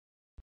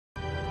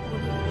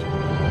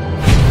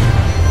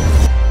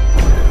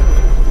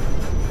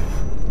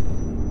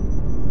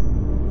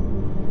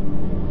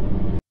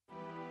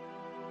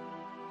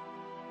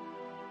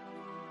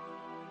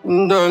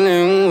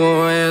Ndolling,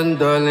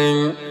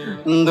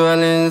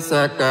 Ndolling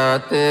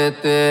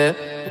sakatete,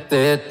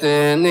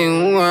 tete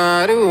ning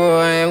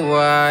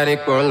wari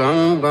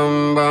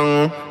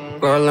kolombang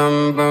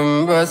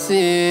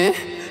basi,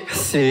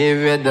 si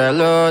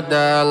vedalo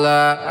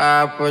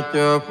dala,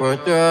 pocho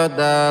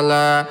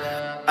dala,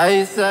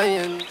 ay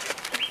sayen.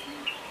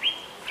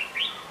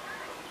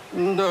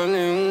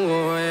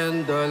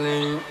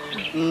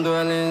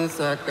 Ndolling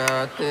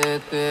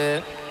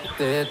sakatete,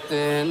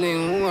 tete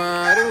ning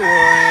wari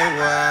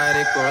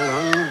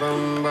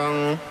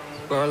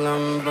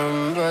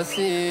kolombang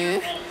basi,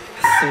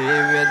 si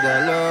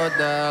vedalo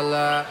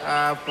dala,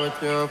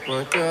 pocho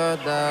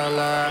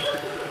dala,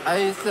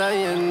 ay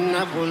sayen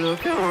na bulu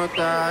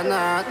pyota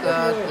na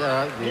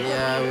tata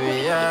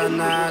via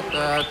na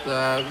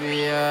tata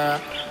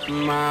via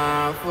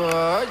ma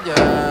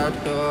foja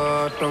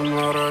to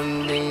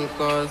tomoronding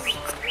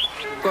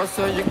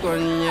kosoj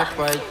konya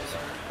pach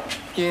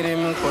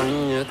kirim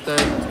konya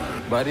taj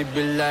bari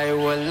billahi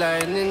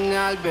wallahi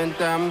ninal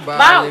bentam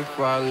bali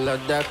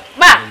faladak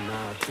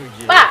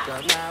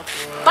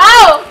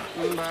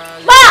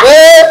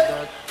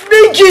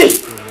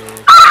Bigi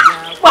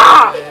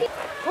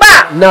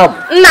Nam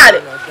Nade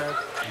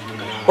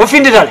o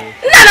findi dal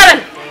Nada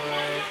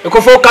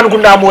ko fo kan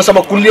kunda mo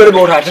sama kulliyere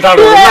bo ta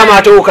tano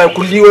nama to ka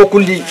kulli o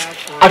kulli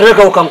ataka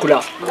ko kan kula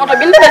Oto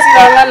binde be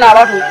sila na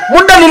batu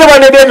mun dal ni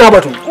bane be na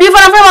batu bi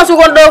fana fa su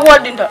ko do ko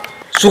dinta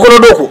su ko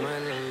do ko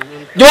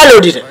jwale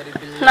odite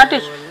nati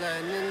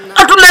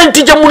atulan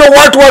ti jamuno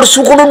watu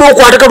su ko do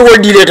ko ataka do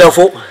dile ta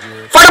fo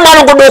fa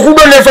ma ko do ku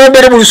do le fa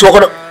be mu su ko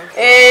do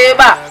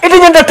ba ite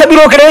nyanda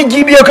tabiro kare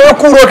jibiyo kare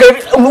kuro ke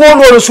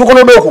ngono su ko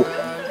do ko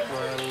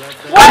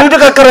kanu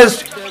daga kara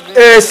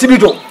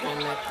sibito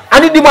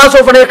ani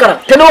dimaso fane kara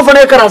teno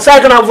fane kara sa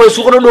kana fo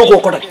su ko do ko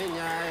ko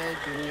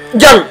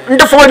jang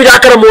nda fo bi da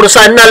kara mo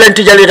sa na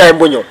lenti jali da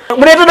mbonyo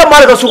mune to da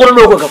mal ka su ko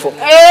do ko ka fo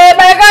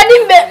ba ka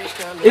dimbe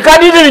e ka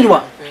di de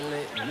nyuma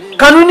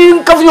kanu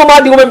ni ka fo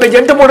ma di ko be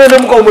jente mo de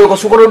mo ko mo ko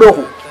su ko do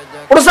ko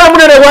o sa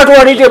mune re watu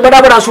wani te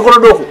bada bada su ko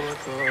do ko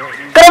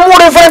kara mo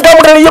de fa ta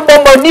mo de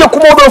yebba ni ko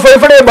mo do fa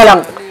fa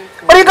balang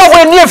bari ka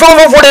ko ni fo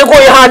de ko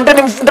ya hande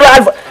ni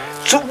alfa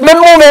men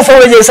mo fo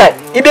je sai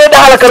ibe da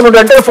hala karmo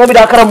don fo bi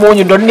da karam mo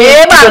ni don ni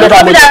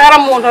ba bi da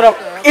karam mo do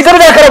ite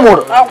da karam mo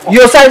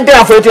yo sai inte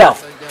afo ite af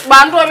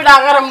banto bi da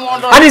karam mo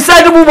do ani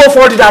sai du mo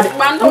fo di da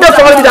nda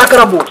fo bi da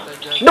karam mo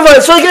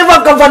nda so ke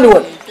fa kam fani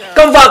won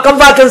kam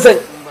fa kan sai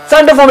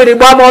san da fo mi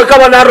ba mo ka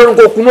ba na ron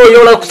ko kuno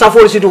yo la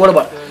safo si du ko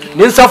ba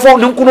nin safo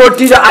nin kuno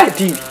ti da IT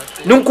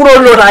nin kuno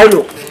lo da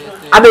aylo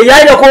abe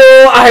yayi da ko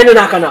ahene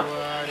na kana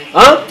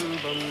ha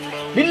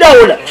billahi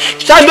wala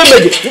sa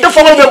bembeje nda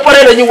fo be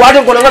pare la ni wade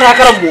ko ngata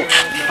karambo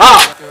ha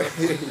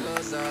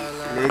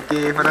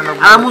leke fana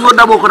na muso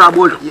dabo ko na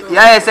bol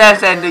ya esa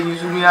de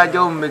yusumi ya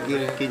jaw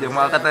meke ke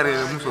jama katare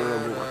muso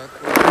dabo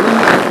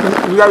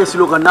ni ya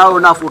silo ka nawo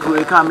na foto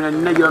e kamina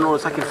ni na jira no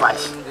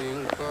sacrifice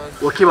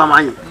o kiba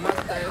mani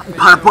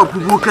par rapport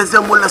pour que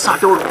ça mo la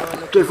sato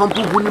ke fam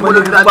pour ni mo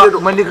la do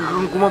man ni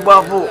kuma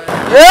ba fo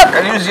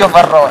kan yusi yo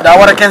farro da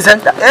wara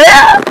 15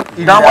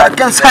 da wara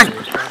 15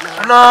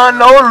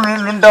 no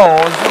lundao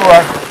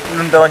suwa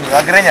lundao ni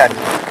agrenya ni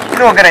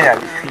agrenya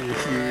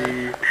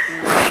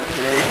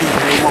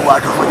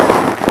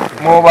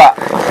moba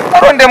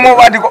ronde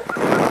moba diko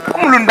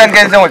lunda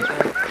ngenza woni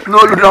no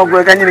lunda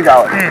ko kanyi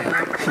gawa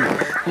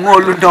ngo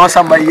lunda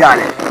samba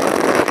yale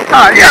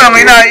yala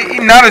mai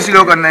ina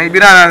rasilo kan nai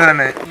birana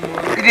nan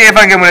ide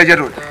fange mo la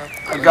jatu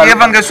ye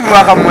fange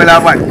suwa kam mo la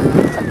ban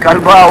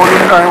kalba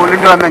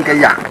lunda men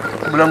kayya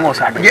bula ngo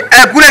sa ye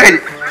kure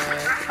ke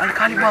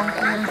alkali bang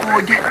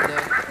ko je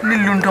ni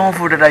lunda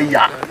fo da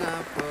ya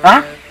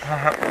ha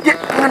je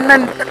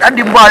nan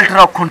andi mbal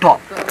tra konto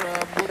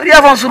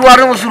riya fan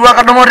surwa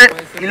ka domote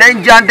ila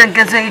janten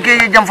kensen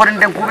ke jam farin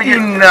den ko be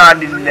inna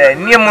lillahi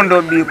ni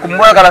mondo bi ko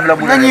mo kala fla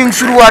bu nani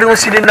surwa ro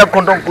sile na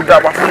konto ko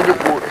da ba fa le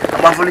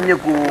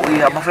ko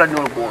ya ba fa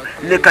nyol ko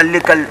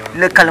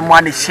lekal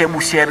mane shebu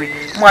seri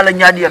mala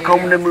nyaadi ka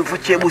mu ne mu fo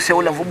shebu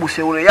sewla fo bu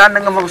sewla ya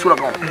nga fa sura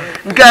ko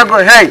nka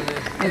go hey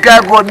nka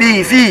go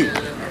bi fi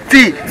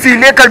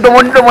lekal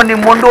domon ni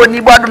mondo ni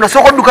badu na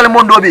soko dukal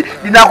mondo bi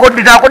dina ko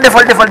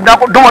defal dina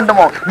ko domon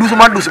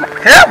dusuma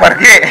he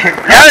barke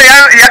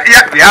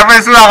ya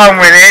fa sura ka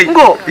mo ne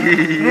ngo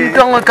ni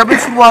tango kabi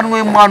surwa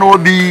ngoy mano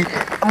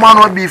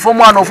bi fo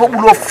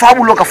bulo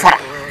fabulo ka fara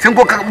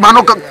finko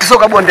mano ka kiso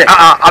ka bonde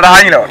ada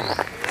hanila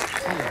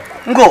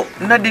ngo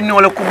nadi ni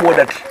wala kum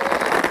wodati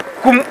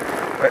kum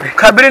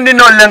kabirindi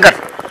no lengat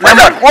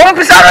wo mo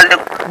pisaro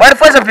bar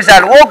fa sa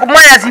pisaro wo ko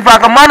maya sifa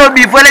ka mano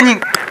bi fa la ni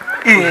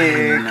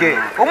ke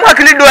o mo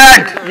akili do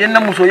yenna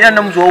muso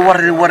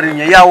warri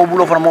nya yawo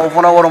bulo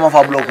fona woro ma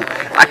fa bulo ko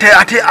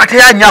ate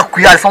ya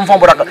nyaku ya fam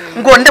boraka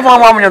ngo ndefa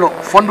ma nyano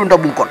fondu nda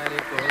bunkon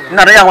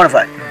na da ya wona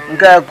fa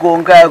nka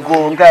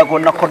ko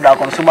nakoda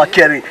ko suma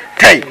keri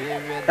tay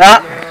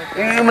ha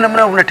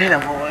muna tena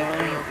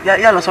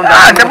ya la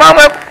sonda de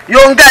mama yo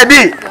nka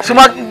bi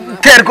suma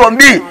ter ko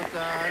bi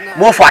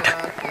mo fata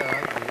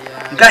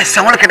nka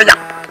samol ke daja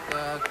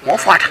mo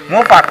fata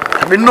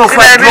be no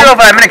fa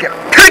mene ke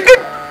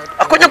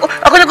Aku nyoko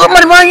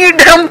mangi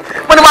dem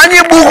mangi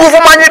buku fo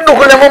mangi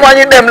dukule fo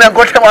mangi dem len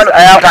ko temal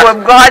aya ko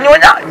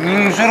ganyonya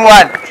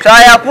suruan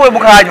saya ko bu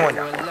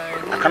ganyonya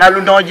kana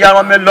lu ndo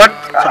jiama mel lot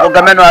so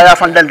gameno aya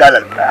fandal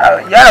dalal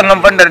ya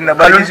ngam fandal na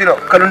ba lu siro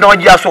kalu ndo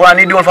jiya so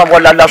ani di won fa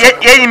wala la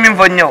ye min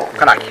fa nyaw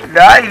kana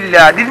la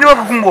illa di no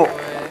ko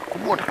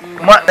kumbo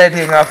ma tay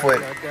nga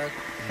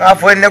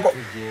foy ne ko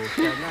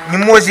ni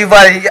mosi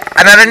vali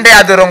anande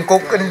adoron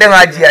ko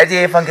ndenga ji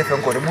aje fanke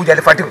fenko bu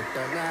jale fatim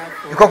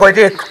ko ko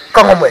te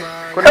kango moy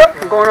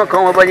kono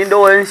kango ba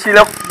nyindo en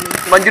silak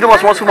manjidu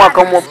mas suma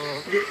kango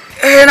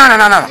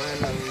na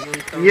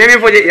nyemi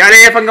foje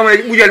yale fanga moy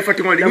bu jale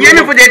fatim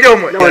nyemi foje te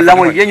mo wala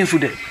moy yenyu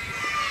sude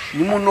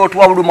ni mun no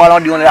tuwa du mala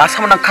di on ya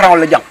sama nan karam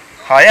la jang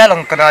ha ya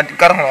lan kana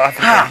karam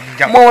afrika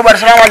jang mo bar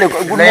assalamu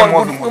alaikum good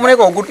morning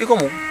ko good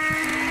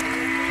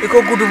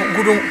iko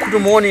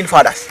good morning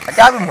fathers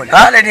ajabi mo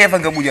ha le te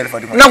fanga bu jale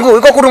fatim nango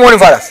iko good morning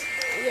fathers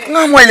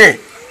ngamoy le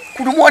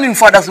good morning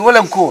fathers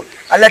wala ko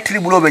ala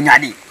tribulo be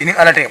nyaadi ini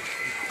ala te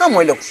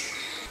ngamoy le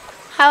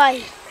How are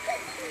you?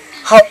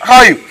 how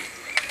are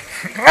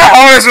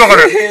you so ko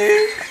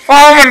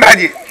fa mo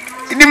ndaji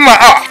dimma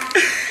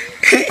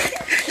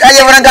ya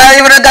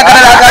berangkat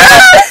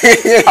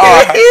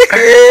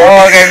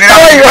okay ni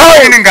ngai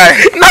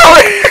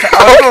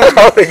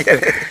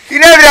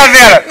ini dia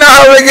biar na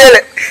wejele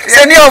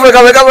seni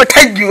omeka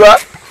thank you ha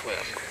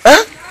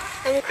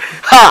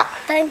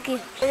Thank you.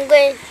 I'm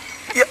going.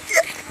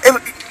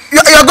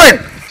 you're going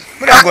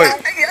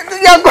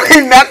you're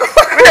going now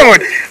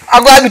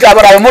I'm going to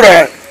abara muro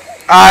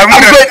I'm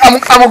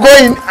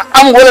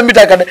going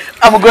mita kan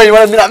I'm going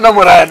wala mina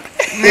memora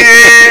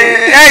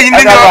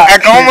ini no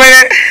akamu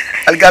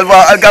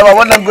algalba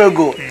wannan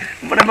gogo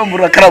mun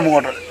memora karamu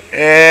wodo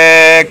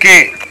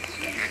ke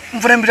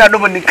mun mita do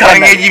ban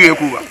kan ngeji be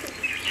ku ba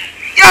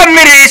ya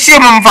mere se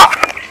mun fa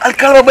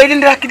algalba bay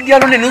din rakit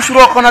dialo ne no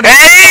suro kono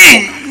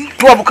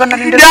to bukan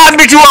nan da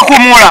biti wa ko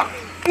mola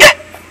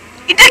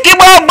ite ke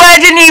ba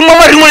baje ni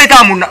mama rimole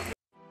tamuna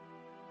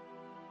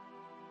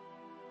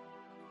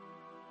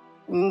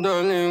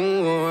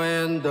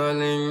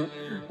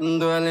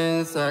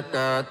Ndolling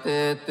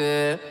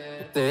sakatete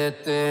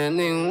tete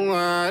ning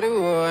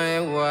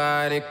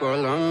wari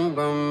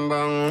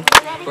kolambang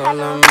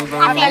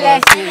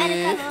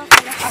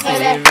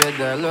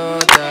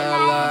vedalo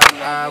dala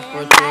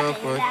apocho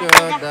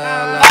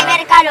dala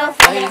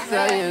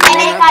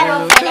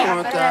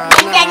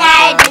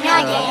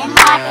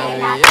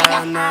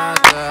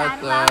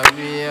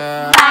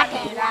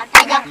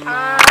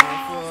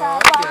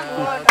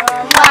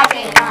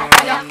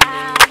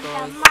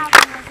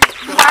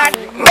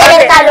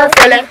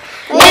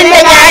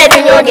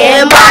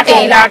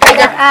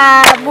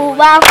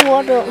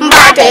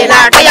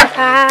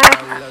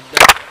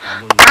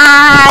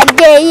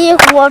Adeyi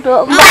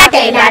kuoto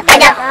mbate la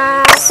taja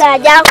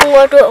saja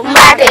kuoto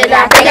mbate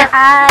la taja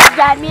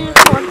jamil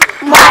kuoto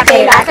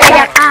mbate la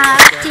taja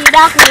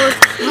tira kuoto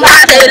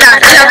mbate la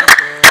taja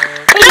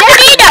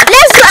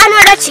let's do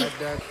another thing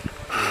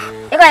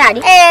eko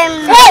nadi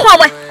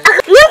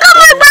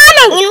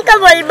ninka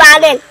bol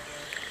banen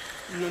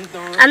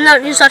I'm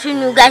not insulting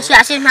you guys.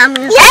 I said I'm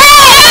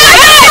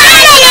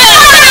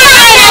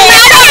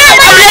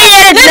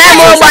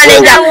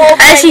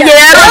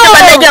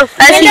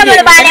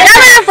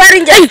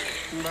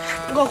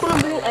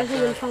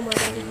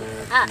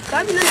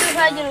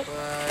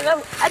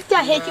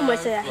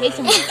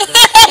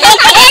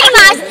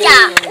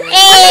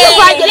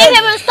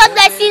stop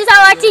that she's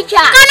our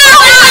teacher.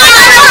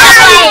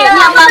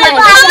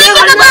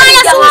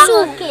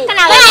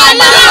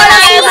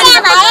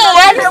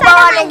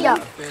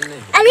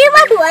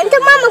 Everybody wants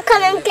mama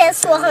come and get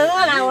so hung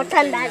on our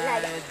tanda.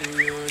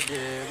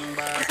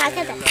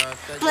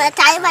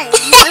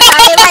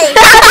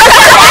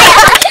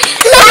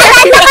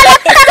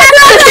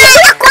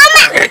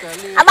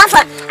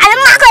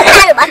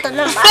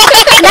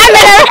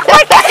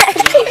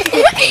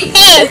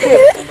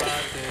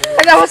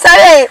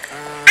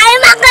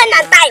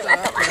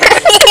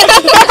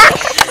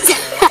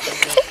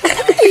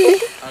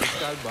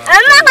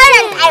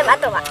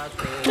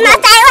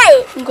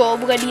 Go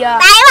buka dia.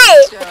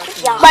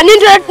 Banin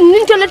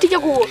nintola tija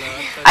ku.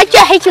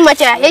 Acha hekima.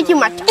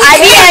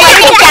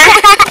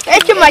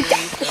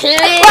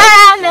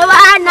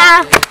 Wana.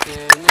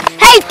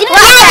 Hey,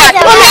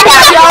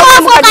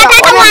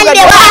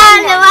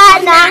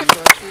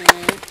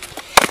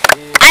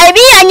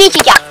 Abi ani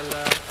kika.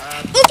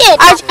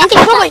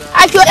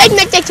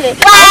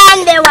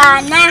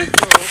 Wana.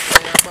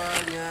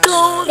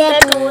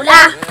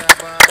 Tula.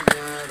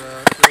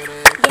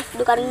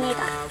 Bukan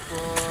nita.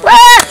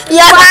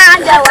 Ya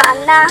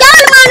wana.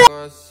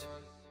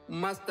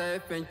 Masta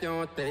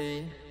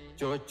penchote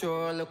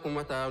chocho le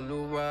kumata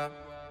luwa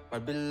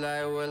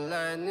wabillahi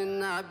wallahi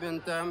ninna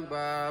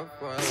bintamba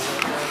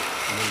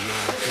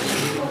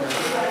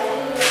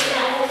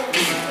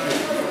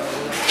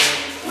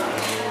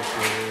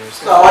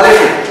Assalamu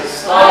alaikum.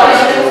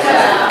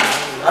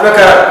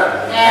 Alaka.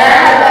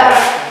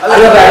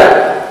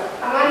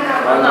 Aman.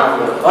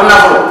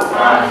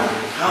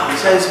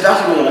 Saya sudah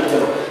semua.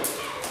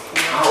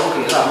 Okay.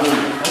 Good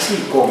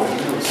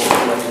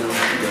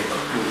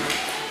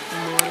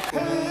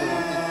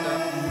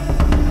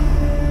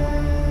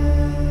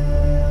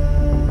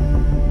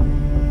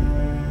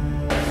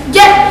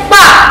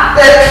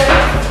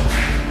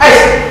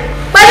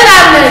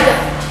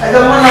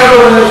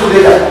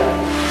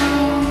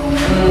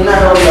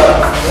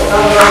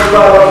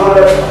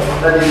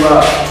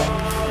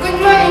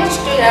morning,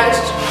 students.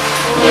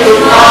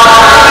 Good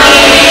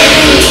morning,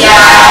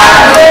 teacher.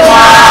 Good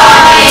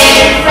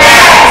morning,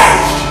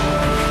 friends.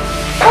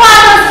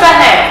 What is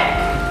Behe?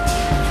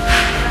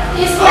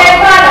 He's my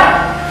brother.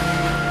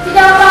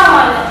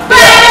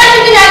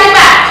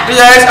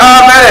 Teacher, it's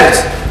our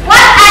parents.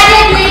 What are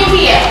they doing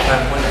here?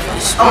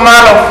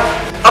 Mano,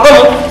 apa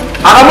mu?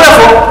 Apa mu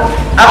apa?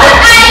 What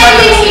are you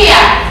doing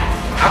here?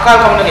 Aku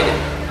akan nak kerja.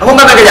 Aku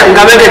nggak kerja,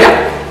 nggak kerja.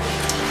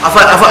 Apa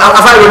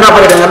yang nak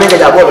kerja? Nggak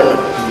kerja, apa benar?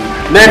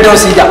 Mendo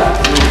sida.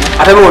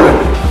 Apa benar?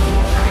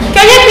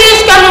 Can you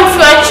please come in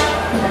French?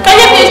 Can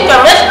you please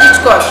come? Let's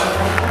discuss.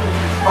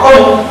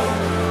 Aku.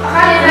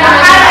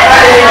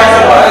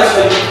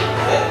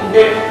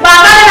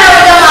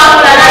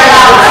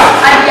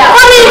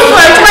 Come in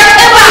French,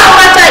 whatever your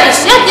matter is,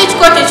 let's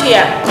discuss it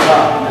here.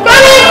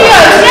 Come in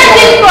French, let's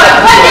discuss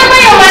whatever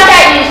your matter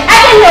is. I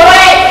don't know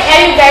why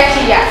you guys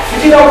here.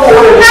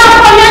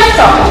 Now come, let's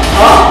talk.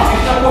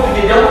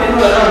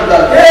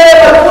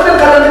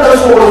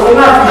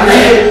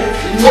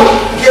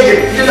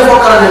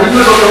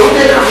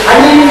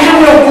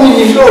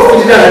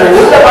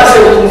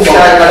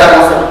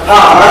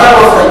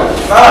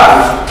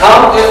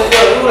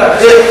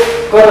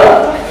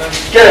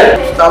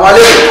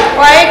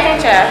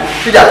 Waalaikumsalam.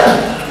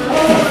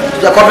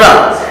 Tidak pernah.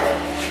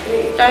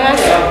 Jangan.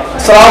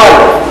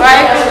 Assalamualaikum.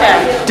 Waalaikumsalam.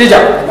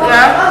 Tidak.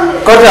 Nah,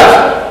 Kota.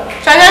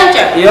 jangan.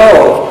 Yo,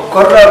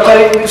 kota kau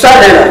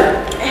sana lah.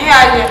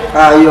 Aja.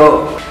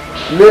 Ayo,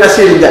 mera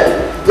sih dia.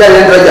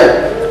 Jangan raja.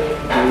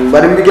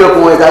 Baru mikir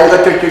aku mau kaya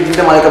kacau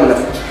cinta malah kamu nak.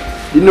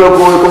 Dino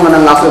aku mana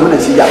ngaso mana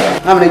sih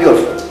jangan. Kamu nak jual?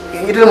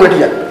 Itu nama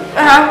dia.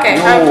 Oke.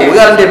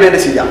 Jangan dia beda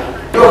sih jangan.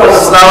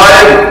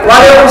 Assalamualaikum.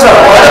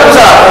 Waalaikumsalam.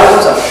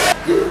 Waalaikumsalam.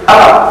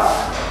 Apa?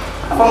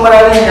 Apa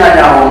berani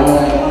nanya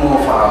mau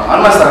faham?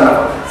 Alma sekarang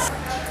apa?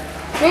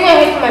 Ini yang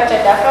hikmah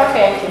cerdas, apa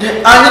yang itu?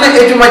 Anjir nak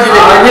itu majlis.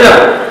 Anjir lah.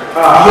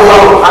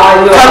 Ayo.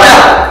 Kamu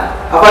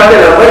apa dia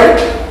lah?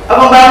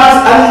 Apa bahas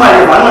anu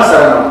mana? Alma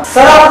sekarang.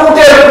 Sarap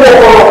putih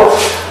pukul.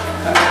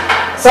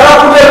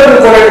 Sarap putih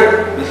pukul.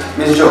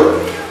 Miss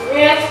Jo,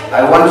 Yes.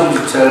 I want you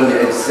to tell me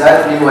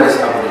exactly what is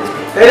happening.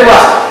 Ini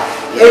mas.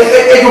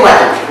 Itu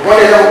macam.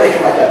 Boleh tahu itu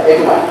macam.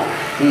 Itu macam.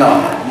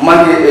 No,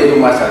 mandi edu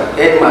master.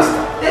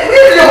 Headmaster.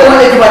 Ini dia bukan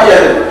itu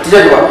macam.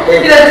 Tidak juga.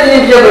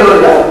 Dia belum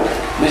tahu.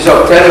 Miss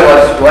Jo, tell me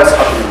what's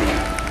happening.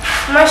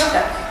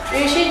 Master,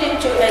 you see the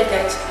two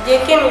elders.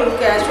 They came in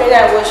class when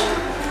I was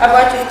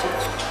about to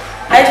teach.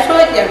 I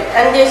saw them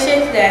and they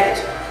said that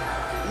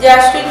their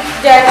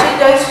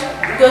children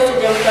go to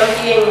them from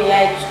day and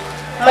night.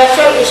 My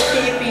son is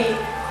sleepy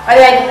and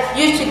I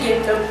used to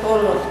give them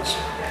homework.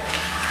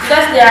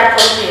 That's their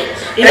complaint.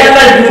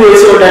 Ilakan dulu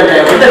isi order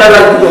time. Kita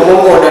lakukan dulu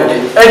mau order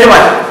time. Cuma.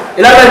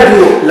 Ilakan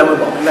dulu lalu.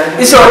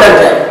 Isi order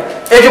time.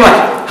 Cuma.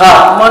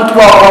 Ha,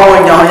 mantua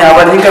orang yang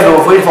apa ni kan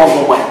dua file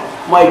form mau.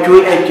 Mai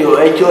cuy, cuy.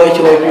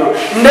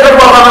 Ini kan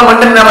orang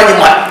mandan namanya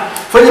mai.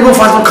 File pun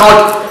fast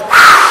count.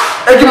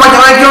 Cuma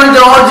jangan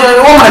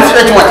oh mas.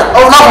 Cuma.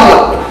 Oh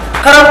nak.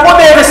 Karena kau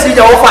dah si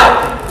jauh file.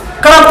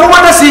 Karena kau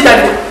mana si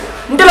jadi.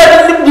 Ini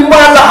lagi di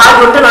mana lah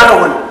hal itu nak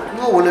orang.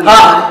 Ha.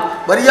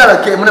 Bari yala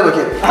ke mana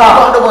bake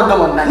ha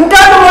teman-teman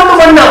entah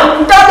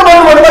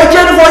teman-teman bari ke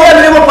fo ya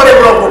lemo pare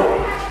bloko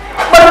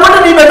bari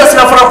mana ni meta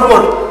sina fara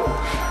ko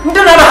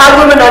entah na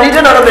hajo men ni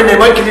entah na men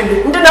mai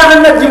kilindi entah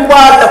na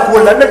jimba la ko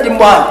na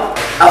jimba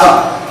Apa?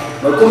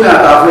 Bakum na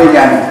ka fwe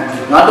nyani.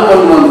 Ngatu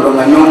mon bro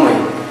nganyomoy.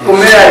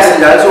 Kumera isi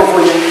dal so fo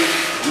ni.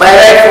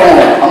 Bayrai ko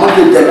amun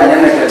ki jana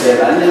na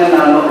kerja ni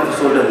na no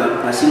so da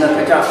na sina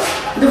kaca.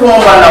 Ndi ko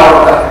ba na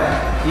wala.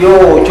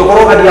 yo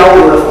chokoro ka dia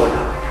wo fo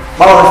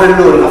bawa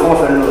fello na fo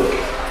fello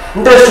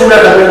nte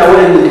sula da na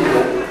wala ni dikko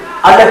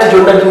alla ti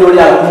jonda dino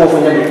ya ko mo fo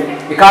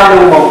nyame e ka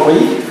do mo ko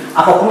yi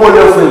aka ko mo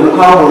le fo yi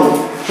ka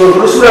mo to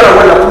do sula na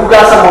wala ku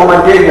ga sa mo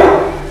manderia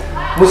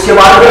muske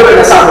ba do be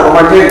na sa mo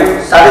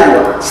manderia sa de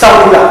do sa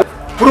ku ya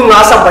puru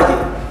nga sa baje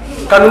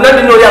kanu na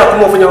dino ya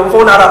ko mo fo nyame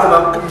fo na ra ko ma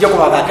je ko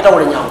ba kita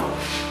wala nyam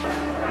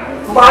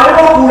ba do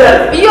ko le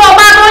Iyo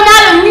ba ko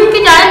nyalo min ki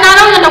jare na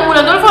na na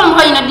kula dol fo mo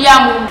hayna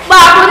diamu ba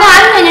ko na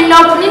ni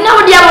na ko ni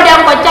na diamu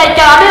ko cai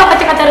cai abe ko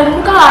kata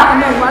muka ka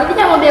mo ba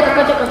kita mo be ka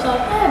kata kata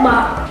ba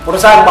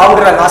perusahaan bau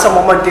dengan ngasa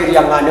momentari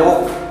yang ngane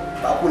wo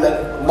Bakulan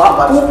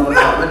baku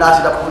benar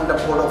sudah pun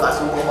polo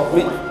kasu ko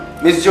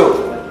Miss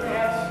Jo,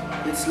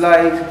 it's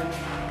like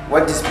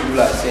what these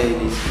people are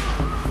saying is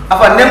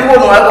apa nembo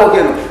no ako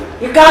keno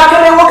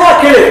ikakele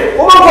wakakele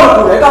umakolo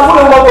kule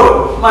ikafuna umakolo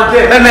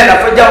mante meme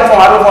na fajam fo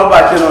aro fo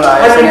ba keno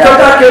la asi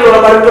kaka kelo la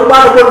bari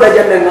turba ko da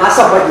janne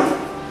ngasa baji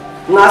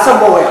ngasa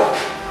boya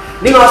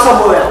ni ngasa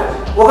boya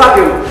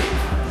wakakele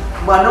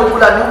mano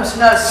kula ni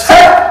musina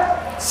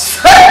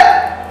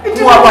Ini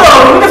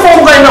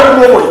form guy na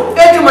kumo boy.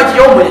 Etu machi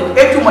yo boy.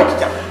 Etu machi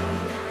ja.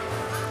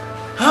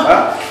 Ha?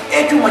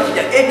 Etu machi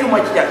ja. Etu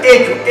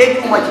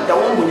machi ja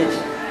wo munye.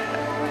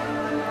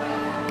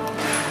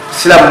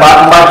 Sila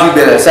mba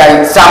jubele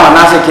sai sama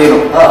nase keno.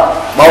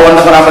 Ba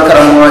wanda kana ba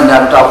karam mo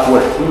nya ta ko.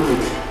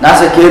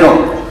 Nase keno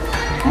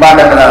mba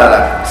da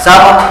kala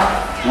sama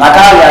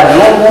ngata ya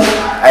nongu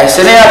ay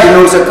sene ya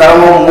dinul se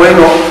karamo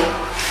moyno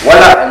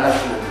wala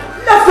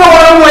na ko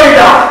wala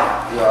moyda.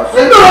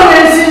 Ndolo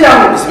ne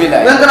sinya.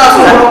 Bismillah. Ngana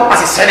so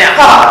asi sene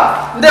ha.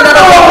 Ndena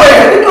ko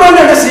moyda. Ndolo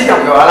ne sinya.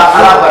 Yo ala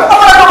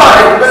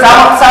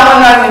sama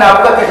nani na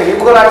buka kete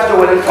ko na to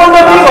wala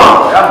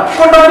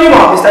kondo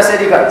bima Mr.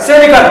 Serika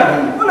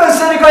wala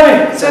serikani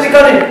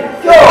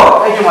yo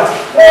ejo mati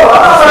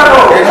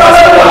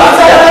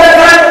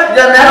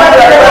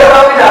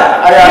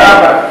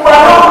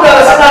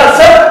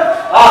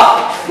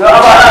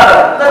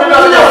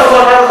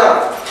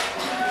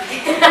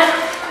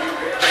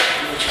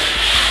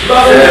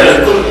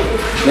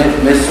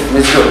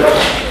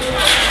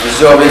This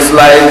job is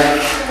like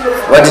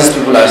what these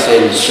people are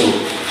saying is true.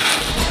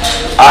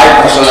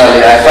 I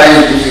personally, I find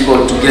it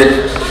difficult to get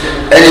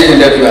anything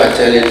that you are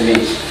telling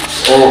me.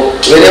 Or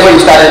whenever you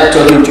started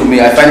talking to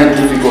me, I find it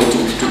difficult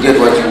to get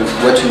what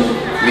you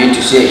mean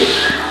to say.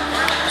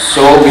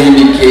 So being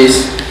the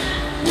case,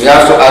 we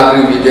have to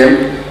agree with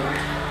them.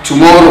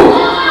 Tomorrow,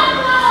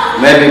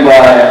 maybe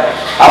by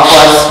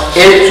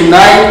 8 to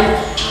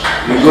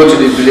 9, we go to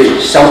the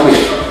village somewhere.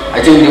 I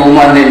think the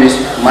woman's name is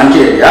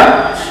Mante,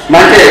 yeah?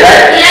 Mante,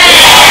 right?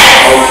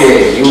 Yes.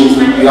 Okay,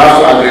 you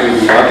have to agree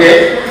with me,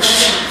 okay?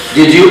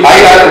 Did you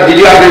agree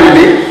with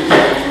me?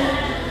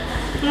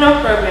 No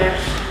problem.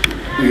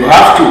 You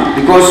have to,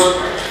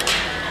 because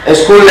a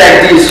school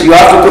like this, you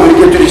have to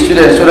communicate to the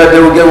students so that they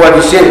will get what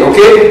you say,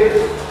 okay?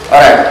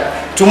 Alright.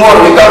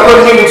 Tomorrow you can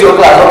continue with your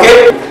class,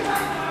 okay?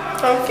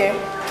 Okay.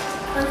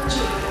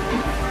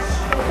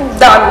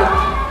 Damn it.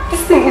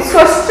 This thing is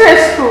so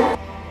stressful.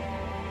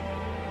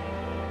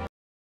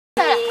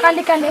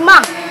 Kandi ma.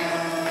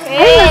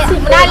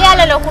 Mnali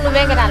ala lo kunu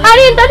beke dala.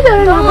 Ari ndadi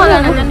lo.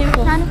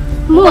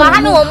 Mo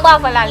hanu omba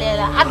fala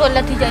lela. Ado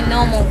lati jai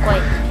no mo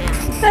koi.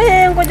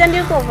 Ko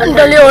jandi ko.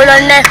 Ndoli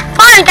olone.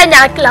 Fine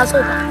tanya class ko.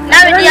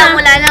 Na we dia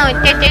mula na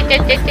te.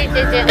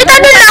 Ita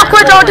ni la ko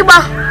to tiba.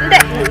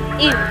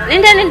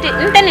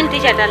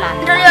 Nte dala.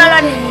 Ndoli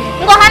olone.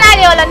 Ngo hana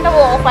le olande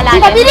wo fala.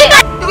 Ndabiri ka.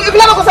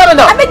 Ibla ko sara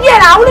nda. Abe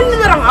jera awulin ni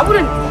dorang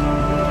awulin.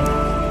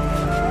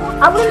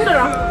 Awulin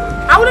dorang.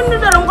 Awulin ni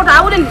dorang ko ta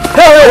awulin.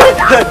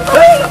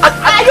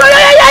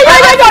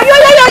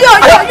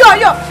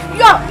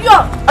 Yo.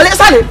 Ali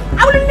sale.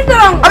 Awulin ni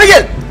dorang.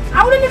 Abigail.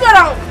 Awulin ni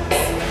dorang.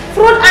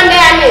 Fruit and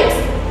their names.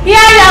 Here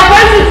you are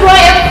going to draw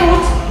a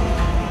fruit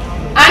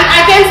and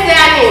against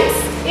their names.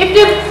 If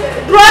the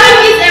drawing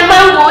is a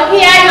mango,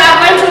 here you are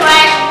going to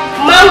write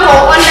mango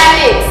on the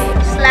names.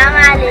 Assalamu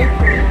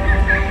alaikum.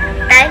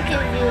 Thank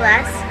you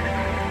viewers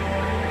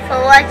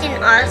for watching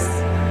us.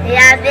 We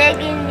are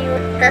begging you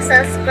to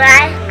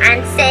subscribe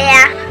and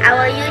share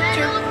our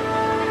YouTube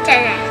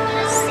channel.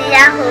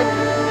 SIYAHOME.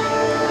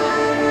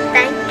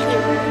 Thank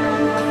you.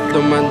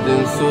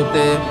 Demanding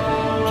sute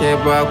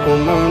keba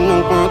kumo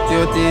nunko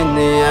tioti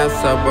ni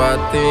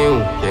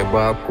asabatin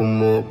keba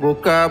kumo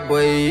buka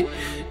boy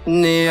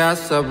ni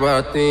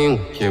asabatin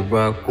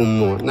keba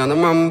kumo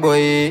nanaman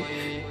boy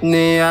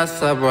ni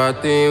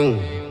asabatin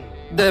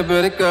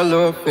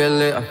deberkalo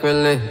fele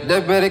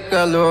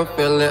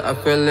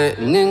afele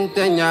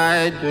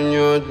nintenya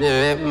edunyo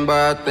de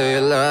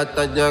mbatela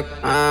tajak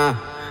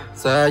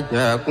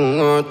Saja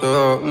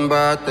kungoto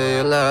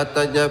mbatela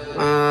tajak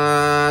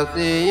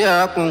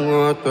siya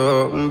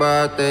kungoto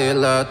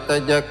mbatela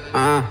tajak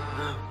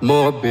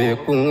mobe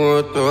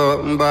kungoto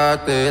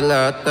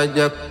mbatela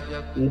tajak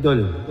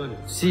Ndolling,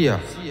 Siya,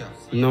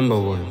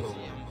 #1.